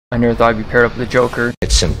I never thought I'd be paired up with the Joker.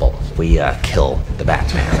 It's simple. We kill the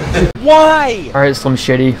Batman. Why? Alright, Slim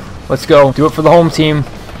Shitty. Let's go. Do it for the home team.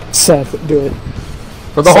 Seth, do it.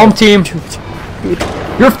 For the home team.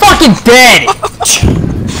 You're fucking dead!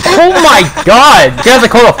 Oh my god! You guys, I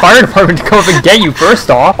call the fire department to come up and get you first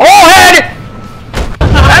off. Oh, head!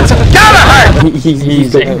 That's gotta hurt!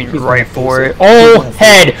 He's aiming right for it. Oh,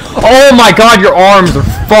 head! Oh my god, your arms are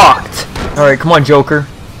fucked! Alright, come on, Joker.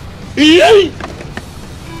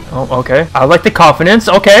 Oh, okay. I like the confidence.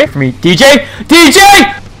 Okay. For me. DJ!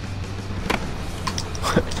 DJ!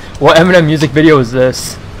 What Eminem music video is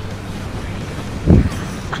this?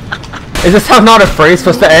 Is this how Not Afraid is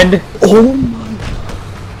supposed to end? Oh my.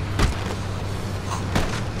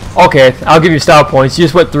 Okay, I'll give you style points. You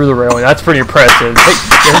just went through the railing. That's pretty impressive. Hey,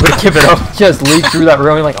 everybody give it up. Just leap through that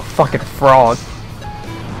railing like a fucking frog.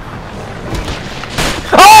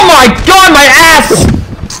 Oh my god, my ass!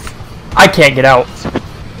 I can't get out.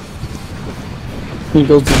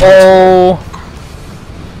 Oh.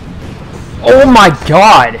 Oh my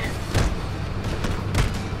god.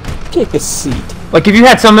 Take a seat. Like, if you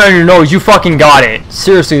had something on your nose, you fucking got it.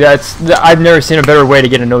 Seriously, I've never seen a better way to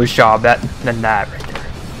get a nose job than that right there.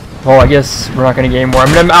 Oh, I guess we're not gonna get any more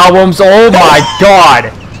Eminem albums. Oh my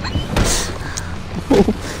god. Oh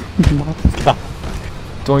my god.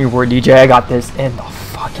 Don't you worry, DJ. I got this in the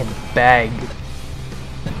fucking bag.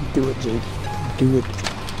 Do it, Jake. Do it.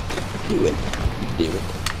 Do it. Do it.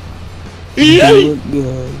 Do it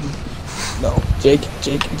good. No, Jake.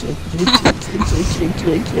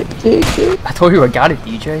 I told you I got it,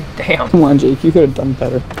 DJ. Damn. Come on, Jake. You could have done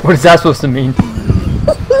better. What is that supposed to mean?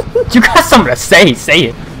 You got something to say. Say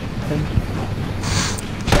it.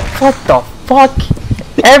 What the fuck?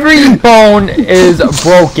 Every bone is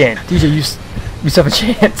broken. DJ, you still have a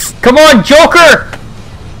chance. Come on, Joker!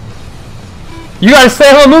 You gotta stay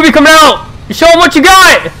on the movie coming out! Show them what you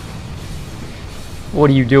got! What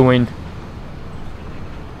are you doing?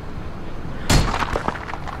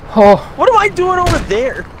 Oh. What am I doing over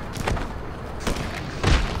there?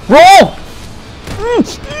 Roll!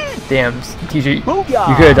 Damn, DJ, Booyah.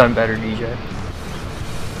 you could have done better, DJ.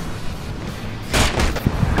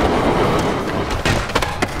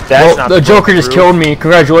 That's Well, the Joker just killed me.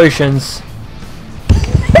 Congratulations.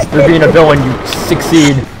 For being a villain, you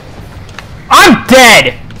succeed. I'm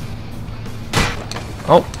dead!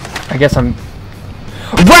 Oh, I guess I'm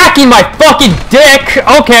whacking my fucking dick!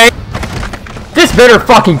 Okay. This better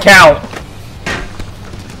fucking count.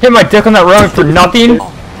 Hit my dick on that run for nothing?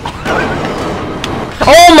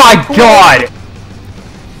 Oh my god!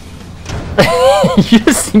 You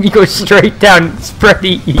just see me go straight down, spread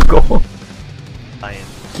the eagle.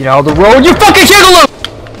 Get out of the road, you fucking gigolo!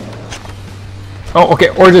 Oh, okay,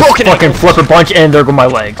 or just fucking flip a bunch and there go my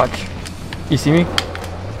legs. Watch. You see me?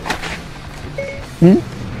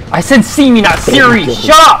 I said see me, not Siri!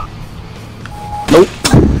 Shut up! Nope.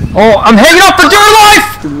 Oh, I'm hanging up for dear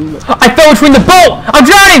life! I fell between the boat! I'm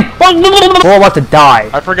drowning! Oh, I'm about to die.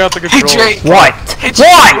 I forgot the controls. Hey, Jake. What? Hey, Jake,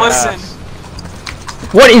 What? listen.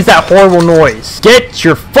 What is that horrible noise? Get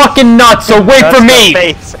your fucking nuts away from me!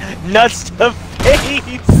 Face. Nuts to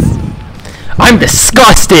face! I'm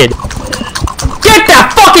disgusted! Get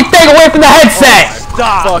that fucking thing away from the headset!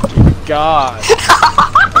 Stop! Fucking god.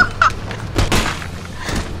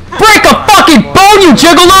 Break a fucking bone, you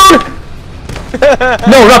gigolo!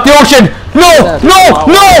 No, not the ocean! No! No!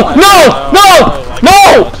 No! No! No!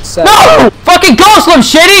 No! No! Fucking go, Slim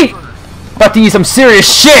Shitty! About to eat some serious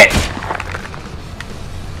shit!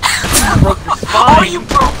 All you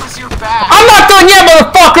broke was your back. I'm not done yet,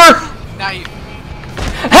 motherfucker! Now you.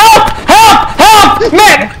 Help! Help! Help!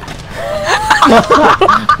 Man!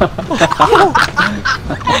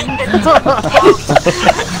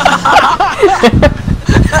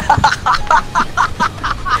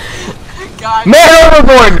 God. Man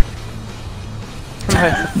overboard!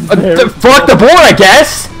 Fuck the board, I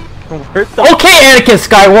guess! Okay, Anakin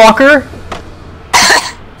Skywalker!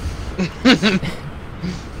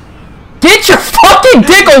 Get your fucking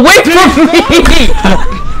dick away from me!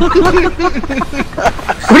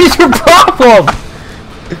 What is your problem?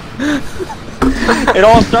 It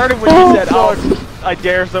all started when you said, "Oh, I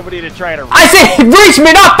dare somebody to try to." I said reach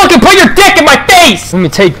me, not fucking put your dick in my face! Let me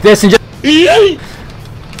take this and just...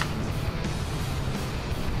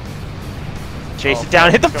 Chase it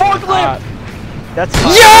down, hit the forklift! That's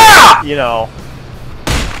Yeah! You know,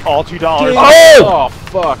 all $2. Oh! Oh,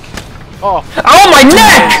 fuck. Oh, Oh, my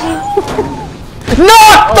neck!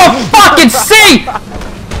 Not the fucking sea!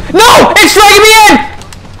 No! It's dragging me in!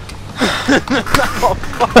 Oh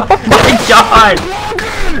my god!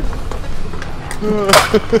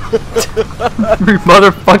 Every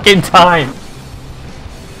motherfucking time.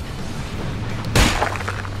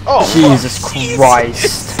 Oh, Jesus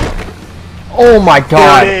Christ. Oh my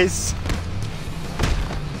god. There it is.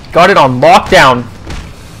 Got it on lockdown.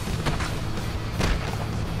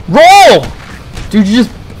 Roll! Dude, you just...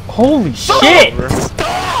 Holy shit!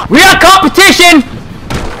 We got competition!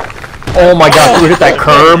 Oh my god, if you would hit that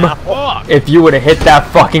curb. If you would have hit that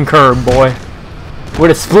fucking curb, boy. Would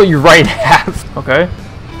have split you right in half. Okay.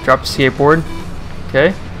 Drop the skateboard.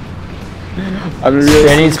 Okay. I'm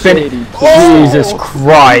really Spinning. Jesus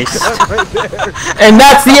Christ. And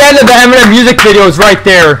that's the end of the Eminem music videos right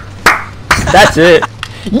there. That's it.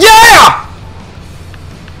 Yeah!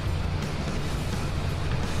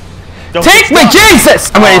 Take me, Jesus!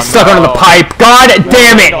 I'm gonna get stuck under the pipe. God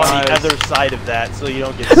damn it! On the other side of that, so you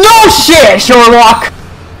don't get. No shit, Sherlock!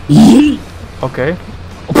 Okay.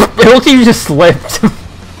 It looks like you just slipped.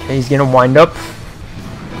 Okay, he's gonna wind up.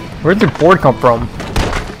 Where'd the board come from?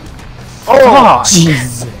 Oh,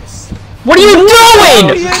 Jesus. what are you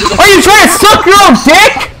doing? Are you trying to suck your own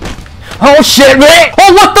dick? Oh shit, man!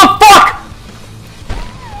 Oh, what the fuck?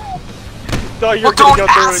 Thought you were Well, gonna go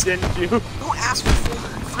don't through ask. it, didn't you? Don't ask for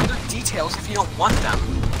further details if you don't want them.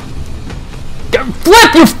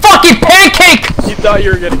 Flip, you fucking pancake! You thought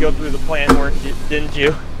you were gonna go through the plan, weren't you? Didn't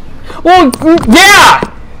you? Well, yeah!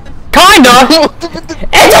 Kinda!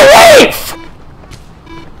 It's a reef!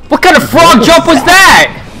 What kind of frog jump was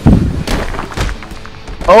that?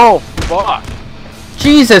 Oh, fuck.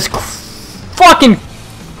 Jesus fucking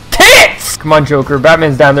tits! Come on, Joker.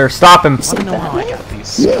 Batman's down there. Stop him. I know how I got these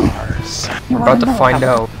scars. We're about to find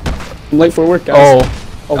out. I'm late for work, guys. Oh.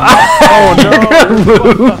 Oh, Oh no! You're gonna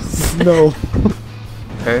lose. no.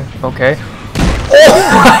 Okay, okay. Oh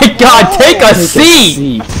my god, take a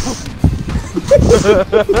seat!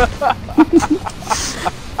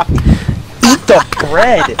 Eat the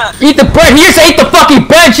bread. Eat the bread! He just ate the fucking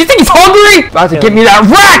bench! You think he's hungry? About to give me that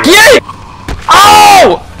rack, yeah!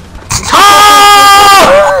 Oh!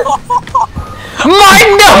 Oh! My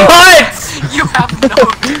nuts! You have no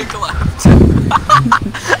dick left.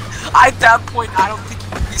 At that point, I don't think you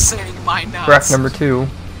would be saying my nuts. Rack number 2.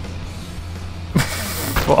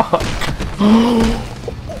 Fuck.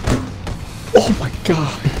 Oh my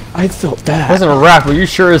god. I felt that. It wasn't a rack, but you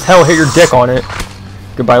sure as hell hit your dick on it.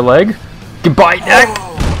 Goodbye, leg. Goodbye, neck.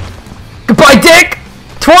 Oh. Goodbye, dick!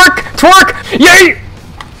 Twerk! Twerk! Yay!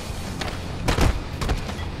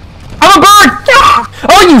 I'm a bird!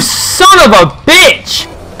 Oh, you son of a bitch!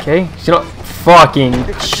 Okay, you know, fucking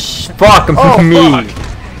fuck me.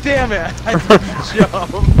 Damn it! I didn't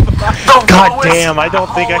jump. God Damn, I don't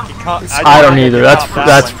think I can. I don't either.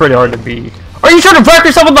 That's pretty hard to beat. Are you trying to wreck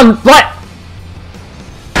yourself on the what?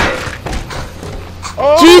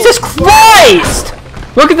 Oh, Jesus Christ!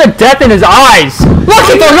 Look at the death in his eyes! Look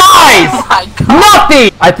at those eyes! Oh my god.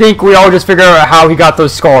 Nothing! I think we all just figured out how he got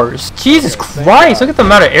those scars. Jesus Christ, look at the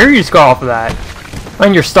amount of air you just got off of that.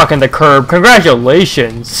 And you're stuck in the curb.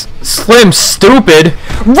 Congratulations. Slim stupid.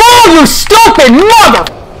 Roll, you stupid mother!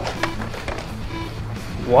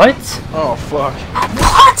 What? Oh fuck.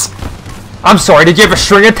 What? I'm sorry, did you have a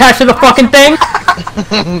string attached to the fucking thing?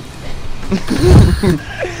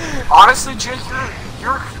 Honestly, Jake,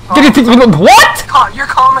 you're What? You're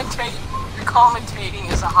commentating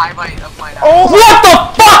is a highlight of my night. Oh What the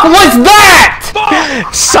fuck was that?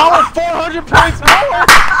 solid 400 points more!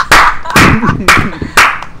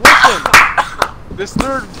 Listen, this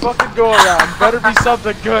third fucking go around better be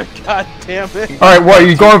something good, god damn it. Alright, what, are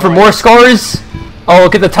you going for more scores? Oh,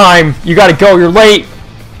 look at the time. You gotta go, you're late.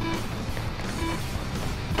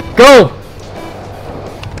 Go!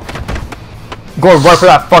 Going right for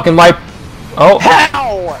that fucking light. Oh.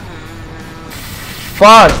 How?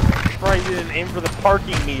 Fuck. Probably didn't aim for the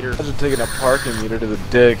parking meter. Imagine taking a parking meter to the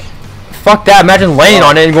dick. Fuck that, imagine laying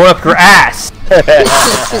on it and going up your ass.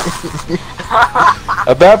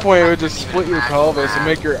 At that point, it would just split your pelvis and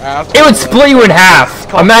make your ass. It would split you in half.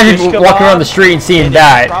 Imagine walking around the street and seeing It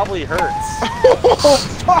that. probably hurts. Oh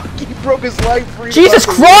fuck! He broke his leg free. Jesus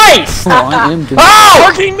Christ! Oh, I am doing Oh!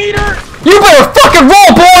 Parking meter! You better fucking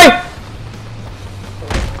roll, boy!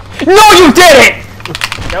 No, you didn't!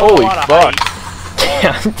 Holy fuck!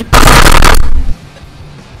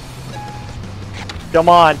 Come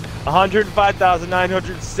on,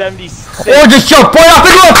 105,976. Or just jump right off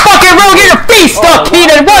into a fucking room and get your feet stuck,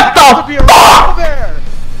 Keenan! What the fuck?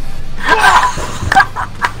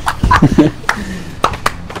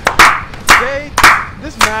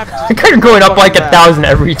 This map just I could going up like 1,000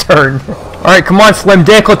 every turn. Alright, come on, Slim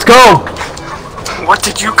Dick, let's go! What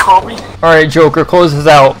did you call me? Alright, Joker, close this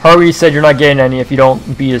out. Harvey said you're not getting any if you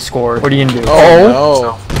don't beat his score. What are you gonna do? Oh,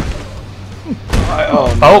 no.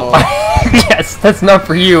 Oh, yes, that's not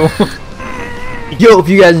for you. Yo, if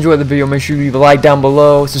you guys enjoyed the video, make sure you leave a like down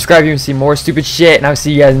below. Subscribe if you want to see more stupid shit. And I'll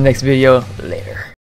see you guys in the next video. Later.